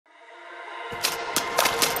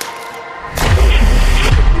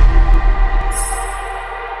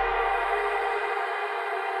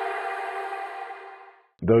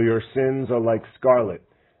Though your sins are like scarlet,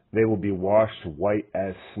 they will be washed white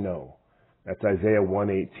as snow. That's Isaiah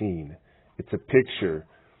 1:18. It's a picture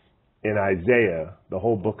in Isaiah. The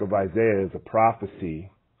whole book of Isaiah is a prophecy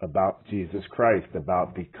about Jesus Christ,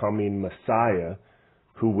 about the coming Messiah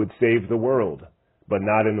who would save the world, but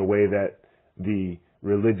not in the way that the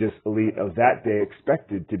religious elite of that day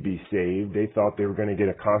expected to be saved. They thought they were going to get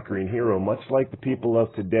a conquering hero, much like the people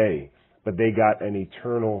of today, but they got an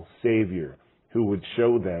eternal Savior who would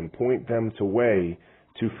show them, point them to way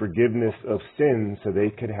to forgiveness of sins so they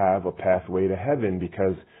could have a pathway to heaven,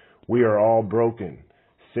 because we are all broken.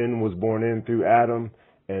 Sin was born in through Adam,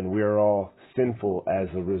 and we are all sinful as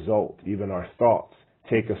a result. Even our thoughts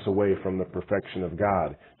take us away from the perfection of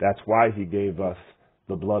God. That's why he gave us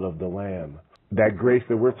the blood of the Lamb. That grace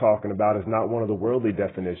that we're talking about is not one of the worldly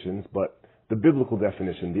definitions, but the biblical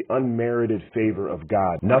definition, the unmerited favor of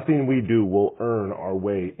God. Nothing we do will earn our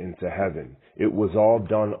way into heaven. It was all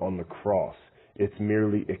done on the cross. It's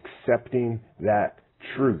merely accepting that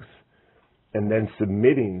truth and then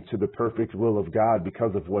submitting to the perfect will of God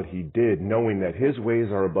because of what he did, knowing that his ways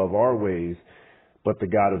are above our ways, but the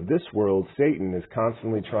God of this world, Satan, is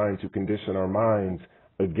constantly trying to condition our minds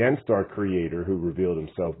against our Creator who revealed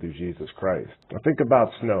himself through Jesus Christ. Now think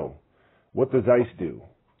about snow. What does ice do?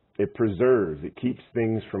 It preserves. It keeps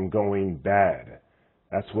things from going bad.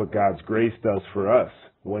 That's what God's grace does for us.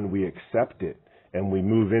 When we accept it and we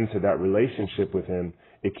move into that relationship with him,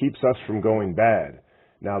 it keeps us from going bad.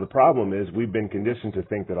 Now, the problem is we've been conditioned to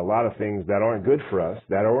think that a lot of things that aren't good for us,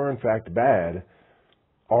 that are in fact bad,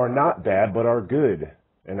 are not bad but are good.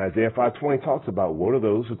 And Isaiah 5:20 talks about, what are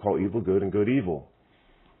those who call evil good and good evil?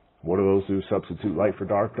 What are those who substitute light for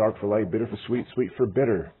dark, dark for light, bitter for sweet, sweet for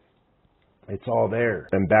bitter? It's all there.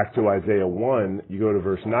 And back to Isaiah 1, you go to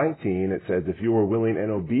verse 19, it says, if you are willing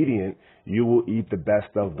and obedient, you will eat the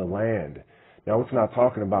best of the land. Now, it's not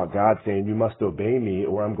talking about God saying you must obey me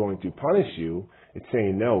or I'm going to punish you. It's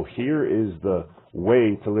saying, no, here is the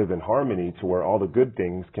way to live in harmony to where all the good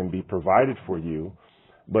things can be provided for you.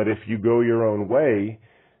 But if you go your own way,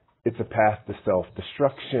 it's a path to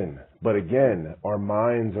self-destruction. But again, our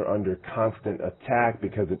minds are under constant attack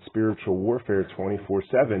because it's spiritual warfare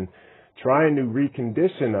 24/7, trying to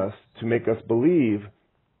recondition us to make us believe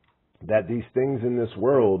that these things in this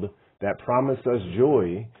world that promise us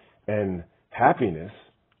joy and happiness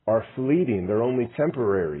are fleeting. They're only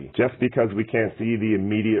temporary. Just because we can't see the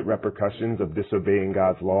immediate repercussions of disobeying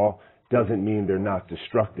God's law doesn't mean they're not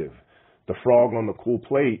destructive. The frog on the cool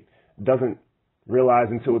plate doesn't realize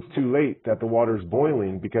until it's too late that the water's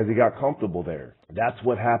boiling because he got comfortable there. That's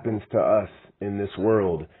what happens to us in this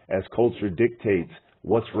world as culture dictates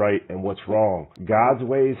what's right and what's wrong. God's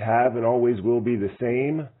ways have and always will be the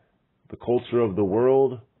same. The culture of the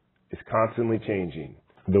world is constantly changing.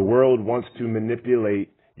 The world wants to manipulate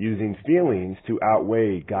using feelings to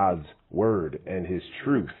outweigh God's word and his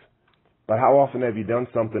truth. But how often have you done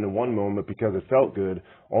something in one moment because it felt good,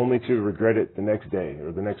 only to regret it the next day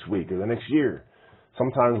or the next week or the next year?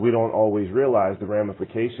 Sometimes we don't always realize the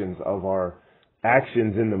ramifications of our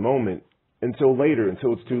actions in the moment until later,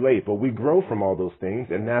 until it's too late. But we grow from all those things,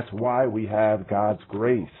 and that's why we have God's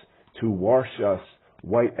grace to wash us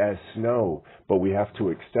white as snow. But we have to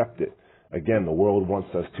accept it. Again, the world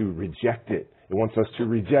wants us to reject it. It wants us to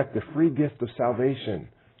reject the free gift of salvation,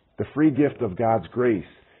 the free gift of God's grace.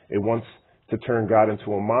 It wants to turn God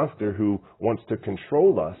into a monster who wants to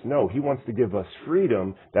control us. No, he wants to give us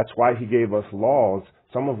freedom. That's why he gave us laws,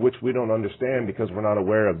 some of which we don't understand because we're not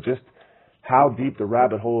aware of just how deep the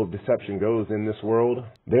rabbit hole of deception goes in this world.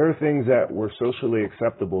 There are things that were socially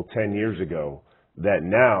acceptable 10 years ago that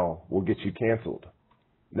now will get you canceled.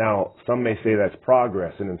 Now, some may say that's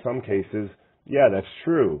progress, and in some cases, yeah, that's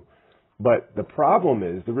true. But the problem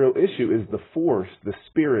is, the real issue is the force, the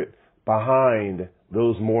spirit behind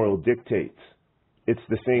those moral dictates. It's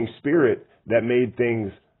the same spirit that made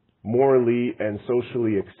things morally and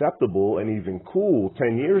socially acceptable and even cool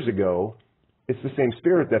 10 years ago. It's the same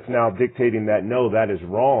spirit that's now dictating that, no, that is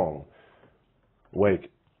wrong. Wait,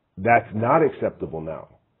 that's not acceptable now.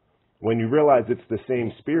 When you realize it's the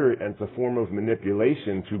same spirit and it's a form of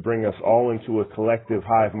manipulation to bring us all into a collective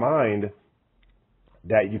hive mind,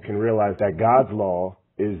 that you can realize that God's law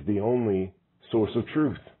is the only source of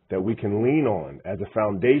truth that we can lean on as a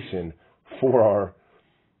foundation for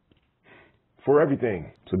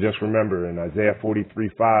everything. So just remember, in Isaiah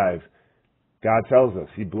 43:5, God tells us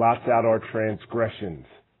he blots out our transgressions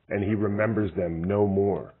and he remembers them no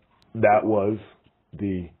more. That was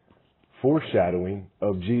the foreshadowing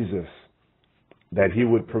of Jesus. that he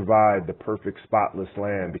would provide the perfect spotless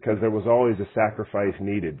lamb, because there was always a sacrifice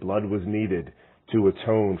needed. Blood was needed to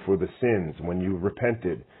atone for the sins when you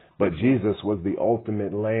repented. But Jesus was the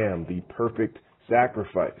ultimate lamb, the perfect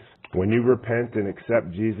sacrifice. When you repent and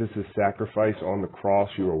accept Jesus' sacrifice on the cross,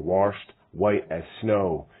 you are washed white as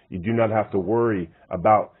snow. You do not have to worry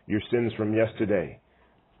about your sins from yesterday.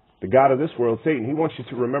 The God of this world, Satan, he wants you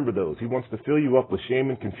to remember those. He wants to fill you up with shame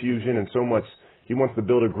and confusion and so much. He wants to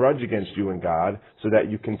build a grudge against you and God so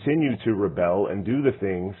that you continue to rebel and do the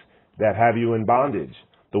things that have you in bondage.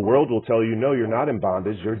 The world will tell you, no, you're not in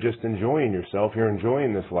bondage. You're just enjoying yourself. You're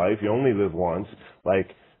enjoying this life. You only live once.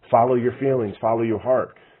 Like, follow your feelings, follow your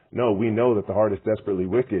heart. No, we know that the heart is desperately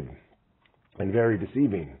wicked and very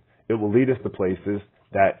deceiving. It will lead us to places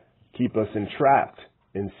that keep us entrapped,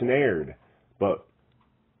 ensnared. But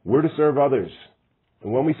we're to serve others.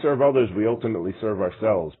 And when we serve others, we ultimately serve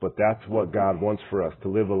ourselves. But that's what God wants for us, to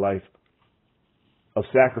live a life of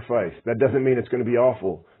sacrifice. That doesn't mean it's going to be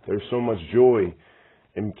awful. There's so much joy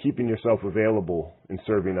in keeping yourself available and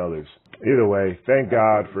serving others. Either way, thank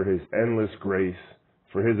God for his endless grace,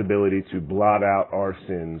 for his ability to blot out our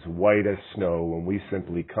sins white as snow when we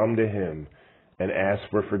simply come to him and ask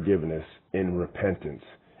for forgiveness in repentance.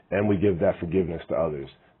 And we give that forgiveness to others.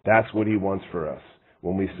 That's what he wants for us.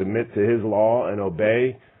 When we submit to his law and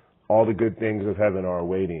obey, all the good things of heaven are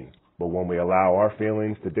awaiting. But when we allow our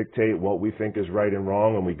feelings to dictate what we think is right and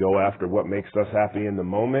wrong, and we go after what makes us happy in the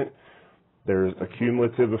moment, there's a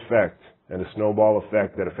cumulative effect and a snowball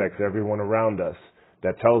effect that affects everyone around us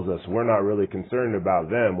that tells us we're not really concerned about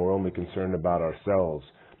them, we're only concerned about ourselves.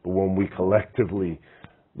 But when we collectively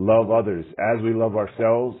love others as we love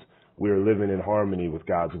ourselves, we are living in harmony with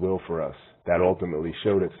God's will for us. That ultimately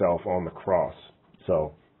showed itself on the cross.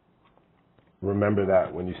 So remember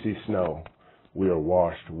that when you see snow, we are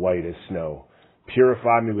washed white as snow.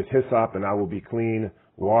 Purify me with hyssop and I will be clean.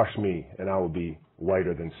 Wash me and I will be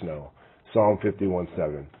whiter than snow. Psalm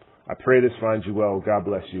 51:7. I pray this finds you well. God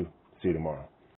bless you. See you tomorrow.